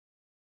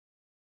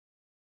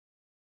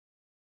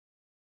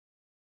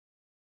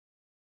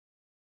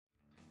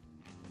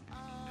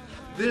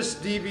This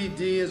DVD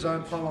is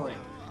on pummeling.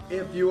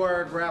 If you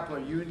are a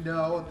grappler, you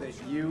know that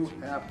you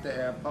have to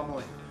have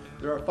pummeling.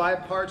 There are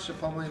 5 parts to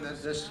pummeling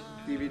that this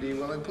DVD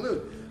will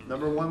include.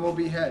 Number 1 will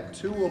be head,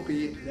 2 will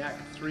be neck,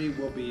 3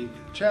 will be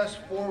chest,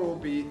 4 will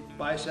be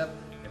bicep,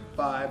 and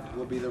 5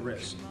 will be the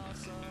wrist.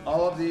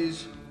 All of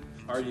these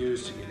are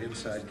used to get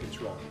inside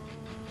control.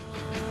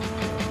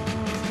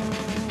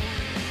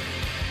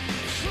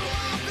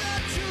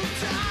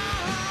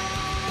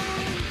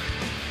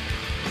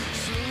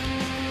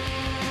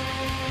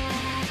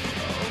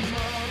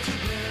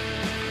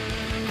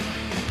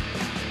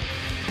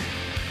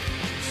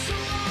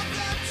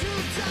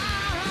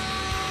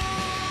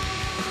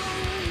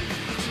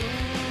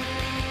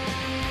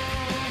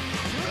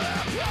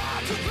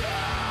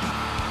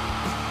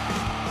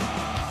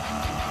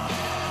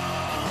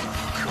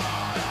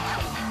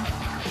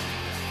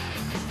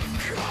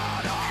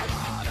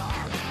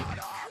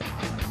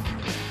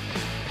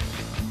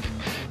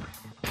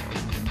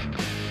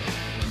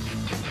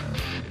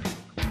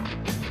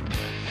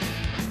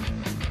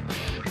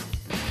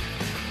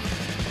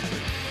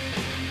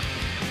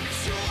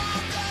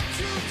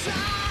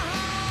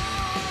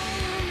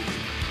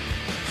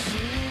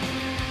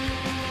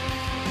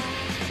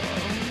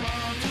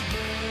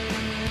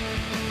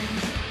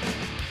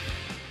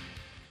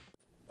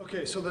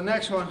 Okay, so the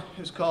next one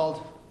is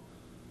called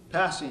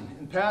passing.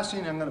 In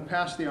passing, I'm going to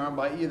pass the arm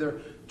by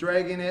either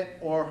dragging it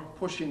or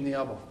pushing the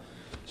elbow.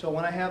 So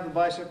when I have the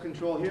bicep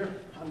control here,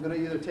 I'm going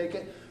to either take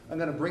it, I'm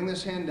going to bring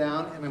this hand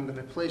down, and I'm going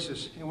to place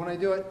this. And when I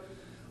do it,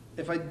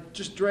 if I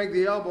just drag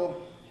the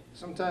elbow,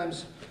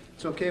 sometimes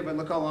it's okay, but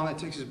look how long it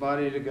takes his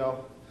body to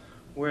go.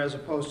 Whereas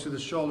opposed to the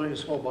shoulder,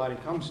 his whole body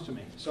comes to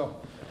me. So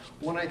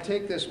when I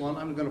take this one,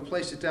 I'm going to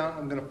place it down,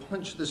 I'm going to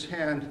punch this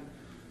hand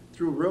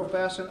through real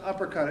fast and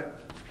uppercut it.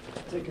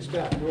 Take his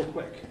back real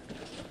quick.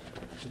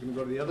 So we're going to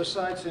go to the other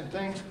side, same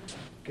thing.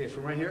 Okay,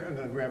 from right here, I'm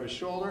going to grab his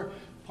shoulder,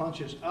 punch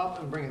his up,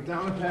 and bring it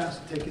down and pass,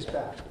 and take his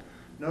back.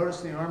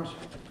 Notice the arm's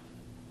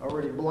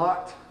already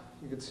blocked.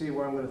 You can see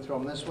where I'm going to throw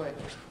him this way,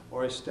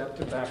 or I step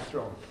to back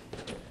throw him.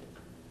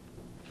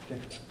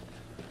 Okay.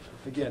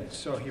 Again,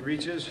 so he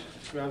reaches,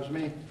 grabs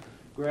me,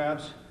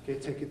 grabs, okay,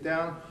 take it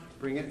down,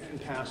 bring it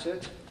and pass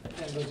it,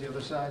 and goes the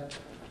other side.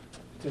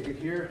 Take it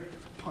here,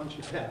 punch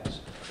and pass.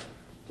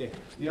 Okay.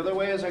 The other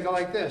way is I go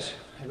like this.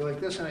 I go like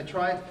this and I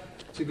try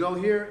to go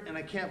here and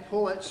I can't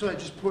pull it, so I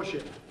just push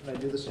it. And I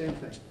do the same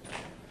thing.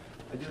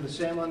 I do the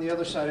same on the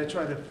other side. I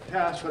try to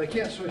pass, but I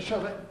can't, so I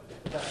shove it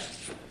back.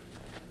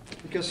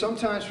 Because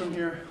sometimes from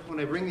here, when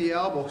I bring the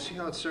elbow, see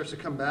how it starts to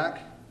come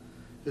back?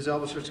 His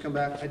elbow starts to come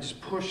back. I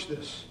just push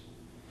this.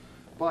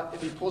 But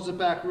if he pulls it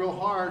back real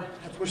hard,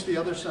 I push the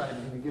other side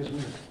and it gives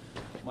me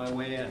my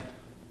way in.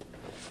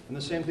 And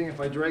the same thing, if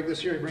I drag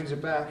this here, he brings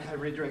it back, I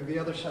re-drag the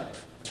other side.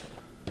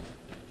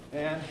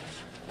 And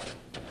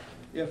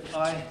if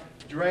I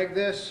drag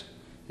this,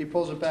 he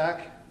pulls it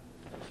back,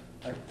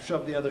 I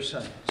shove the other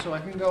side. So I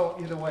can go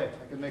either way,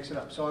 I can mix it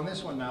up. So on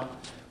this one now,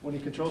 when he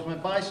controls my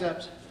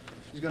biceps,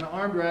 he's going to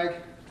arm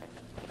drag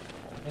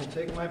and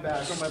take my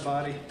back on my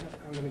body.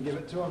 I'm going to give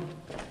it to him.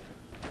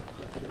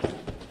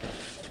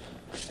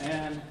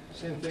 And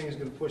same thing, he's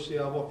going to push the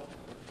elbow,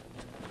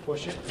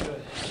 push it.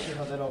 Good. See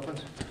how that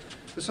opens?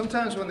 But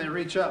sometimes when they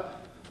reach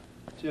up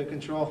to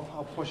control,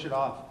 I'll push it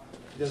off.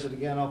 He does it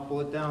again, I'll pull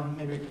it down,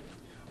 maybe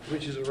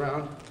reaches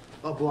around,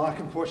 I'll block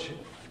and push it.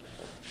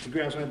 He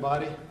grabs my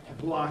body,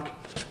 I block,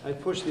 I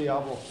push the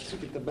elbow to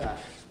get the back.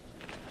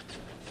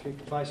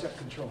 Take the bicep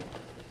control,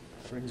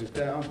 brings it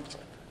down,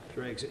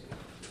 drags it.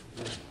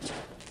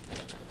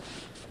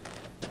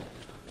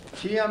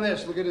 Key on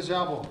this, look at his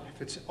elbow.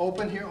 If it's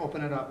open here,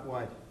 open it up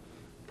wide.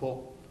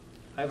 Pull.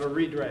 I have a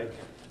re-drag.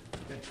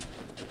 Okay.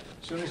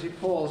 As soon as he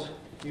pulls,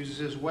 uses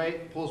his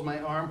weight, pulls my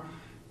arm.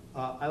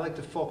 I like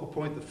to focal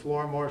point the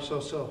floor more so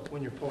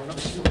when you're pulling up,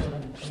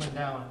 I'm coming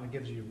down and it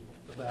gives you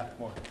the back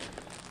more.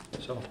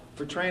 So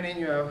for training,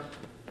 you have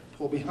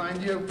pull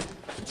behind you,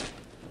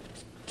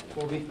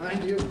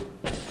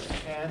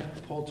 and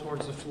pull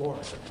towards the floor.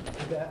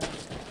 Like that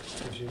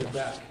gives you the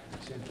back.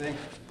 Same thing,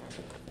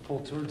 pull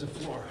towards the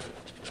floor.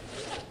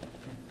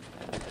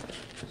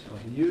 So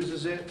he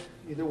uses it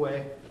either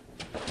way.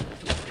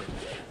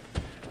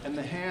 And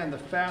the hand, the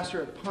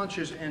faster it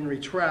punches and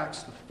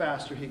retracts, the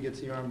faster he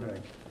gets the arm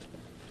drag.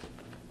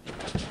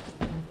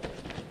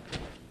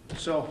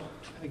 So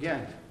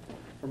again,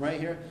 from right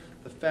here,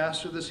 the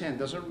faster this hand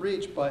doesn't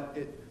reach, but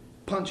it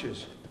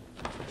punches.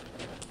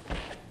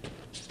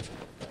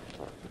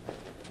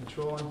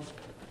 Controlling.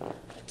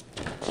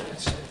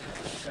 That's it.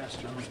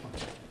 Faster on the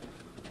punch.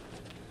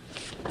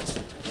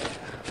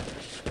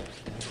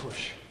 And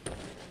push.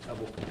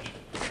 Double push.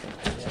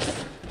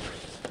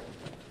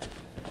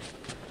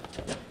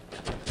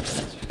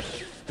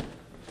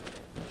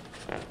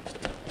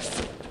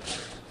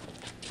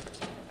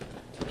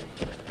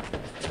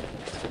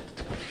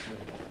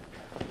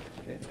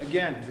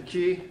 Again, the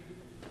key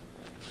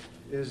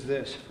is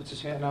this. Puts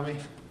his hand on me.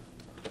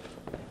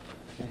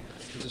 Okay.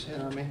 Puts his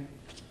hand on me.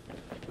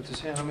 Puts his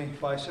hand on me.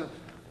 Bicep.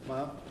 Come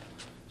out.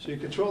 So you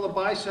control the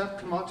bicep.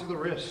 Come out to the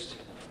wrist.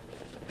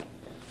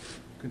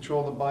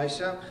 Control the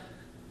bicep,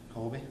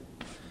 hold me.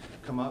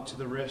 Come out to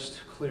the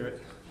wrist, clear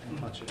it, and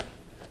punch it.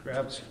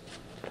 Grabs,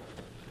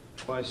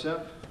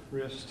 bicep,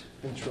 wrist,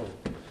 control.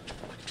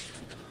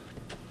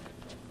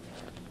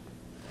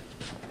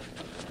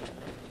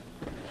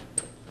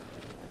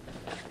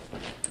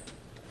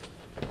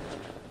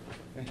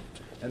 Okay.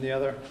 And the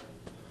other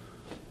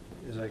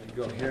is I could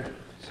go here,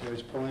 see how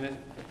he's pulling it,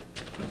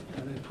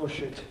 and then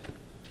push it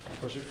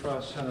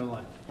across center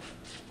line.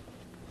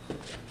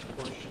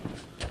 Push,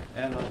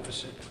 and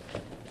opposite.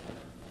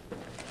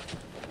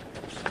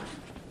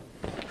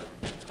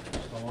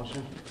 Slow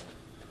motion.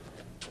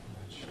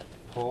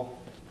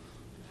 Pull,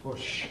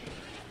 push.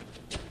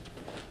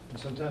 And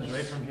sometimes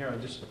right from here, I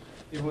just,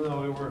 even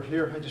though we were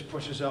here, I just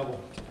push his elbow.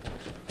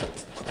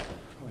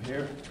 Over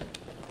here,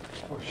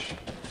 push,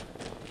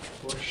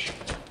 push.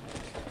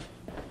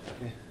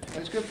 Okay. And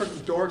it's good for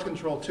door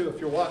control too. If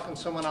you're walking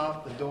someone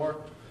out the door,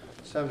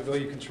 it's time to go,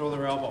 you control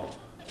their elbow.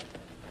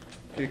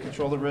 Okay,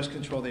 control the wrist,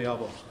 control the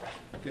elbow.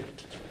 Okay.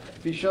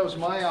 If he shoves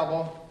my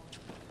elbow,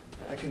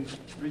 I can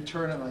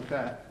return it like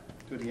that.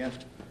 Do it again.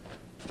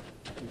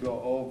 You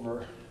go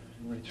over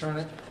and return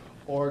it,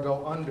 or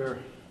go under,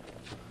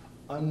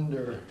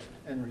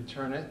 and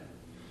return it.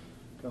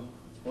 Go,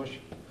 push.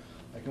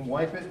 I can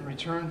wipe it and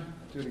return.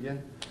 Do it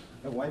again.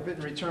 I wipe it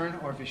and return,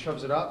 or if he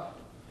shoves it up,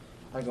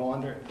 I go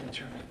under and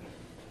return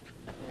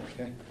it.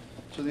 Okay.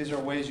 So these are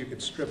ways you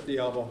could strip the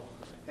elbow.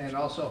 And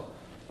also,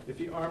 if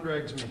he arm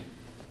drags me,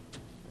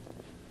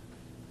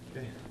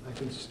 okay, I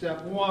can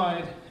step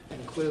wide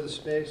and clear the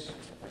space.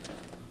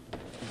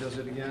 He does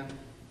it again.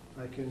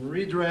 I can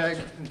re-drag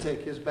and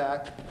take his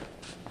back.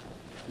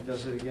 He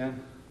does it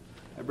again.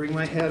 I bring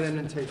my head in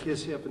and take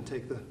his hip and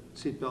take the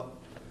seat belt.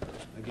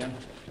 Again.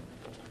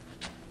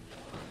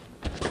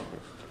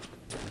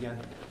 Again.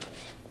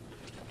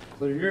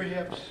 Clear your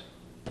hips.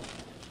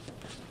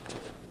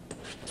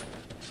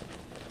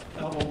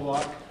 Elbow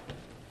block.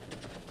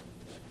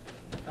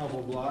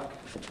 Elbow block.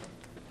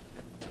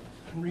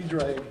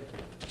 Re-drag.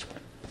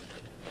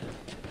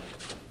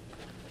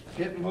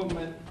 Hip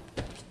movement.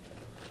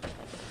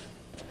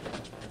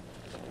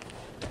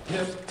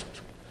 Hip.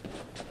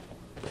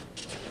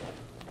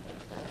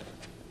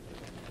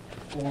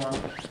 Form.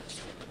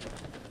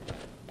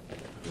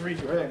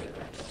 Re-drag.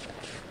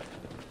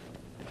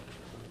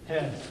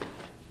 Head.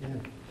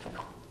 In.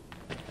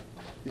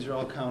 These are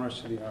all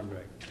counters to the arm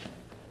drag.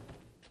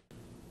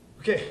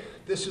 Okay,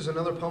 this is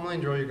another pummeling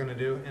drill you're going to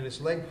do, and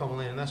it's leg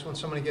pummeling, and that's when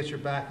somebody gets your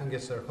back and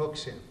gets their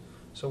hooks in.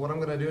 So what I'm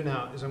going to do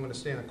now is I'm going to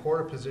stay in a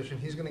quarter position.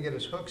 He's going to get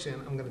his hooks in.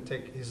 I'm going to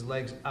take his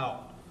legs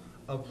out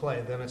of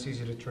play. Then it's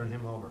easy to turn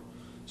him over.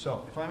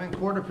 So if I'm in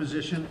quarter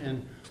position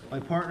and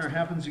my partner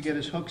happens to get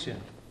his hooks in.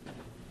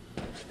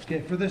 Okay,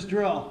 for this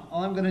drill,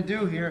 all I'm going to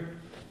do here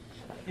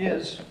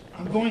is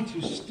I'm going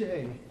to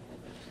stay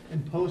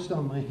and post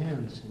on my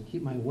hands and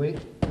keep my weight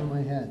on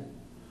my head.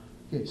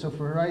 Okay, so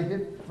for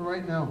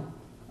right now,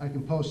 I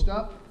can post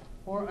up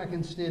or I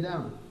can stay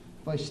down.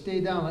 If I stay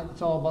down,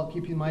 it's all about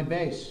keeping my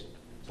base.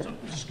 So I'm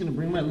just going to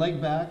bring my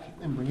leg back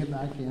and bring it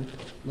back in.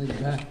 Leg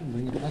back and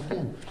bring it back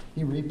in.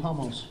 He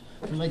re-pummels.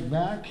 Leg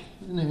back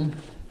and in,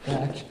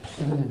 back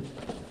and in.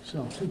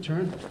 So, good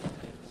turn.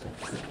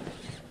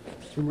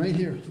 From right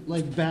here,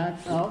 leg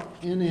back, out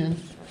and in,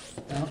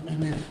 out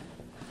and in.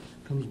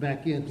 Comes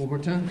back in. One more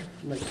time.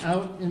 Leg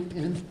out and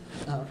in,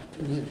 out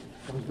and in.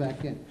 Comes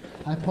back in.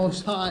 I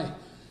post high.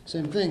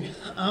 Same thing.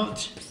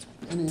 Out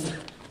and in,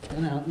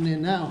 and out and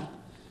in. Now,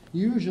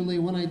 usually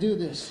when I do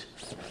this,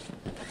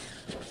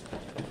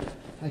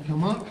 I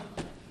come up,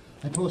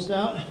 I post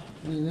out,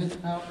 and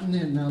then out and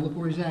in. Now look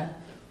where he's at.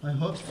 I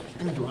hook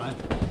and drive.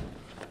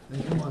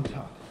 Then come on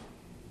top.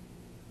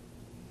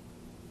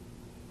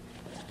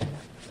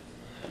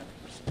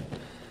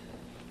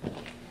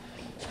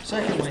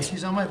 Secondly,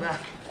 he's on my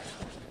back.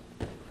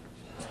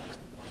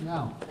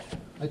 Now,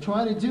 I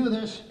try to do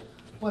this,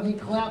 but he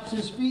claps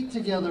his feet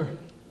together.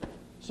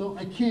 So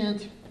I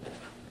can't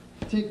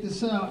take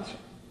this out.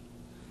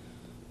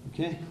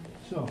 Okay,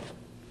 so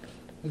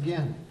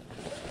again,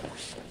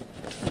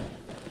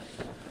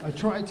 I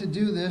try to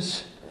do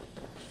this,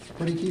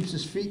 but he keeps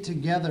his feet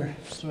together.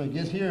 So I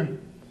get here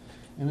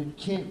and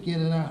I can't get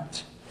it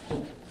out.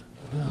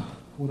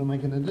 What am I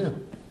going to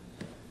do?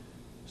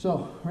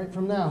 So right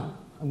from now,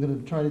 I'm going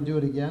to try to do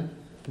it again.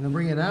 I'm going to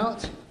bring it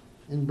out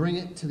and bring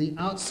it to the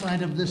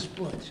outside of this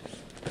foot.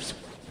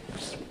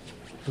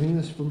 Bring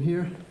this from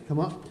here, come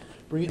up,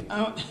 bring it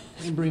out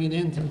and bring it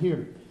into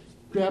here.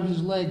 Grab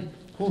his leg,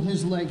 pull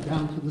his leg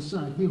down to the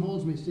side. He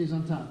holds me, stays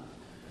on top.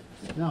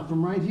 Now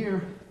from right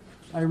here,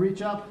 I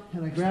reach up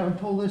and I grab and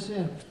pull this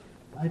in.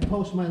 I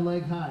post my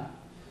leg high.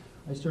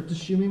 I start to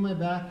shimmy my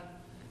back,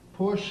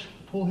 push,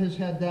 pull his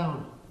head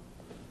down.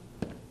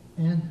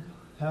 And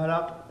head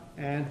up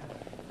and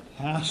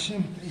pass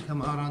him and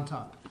come out on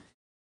top.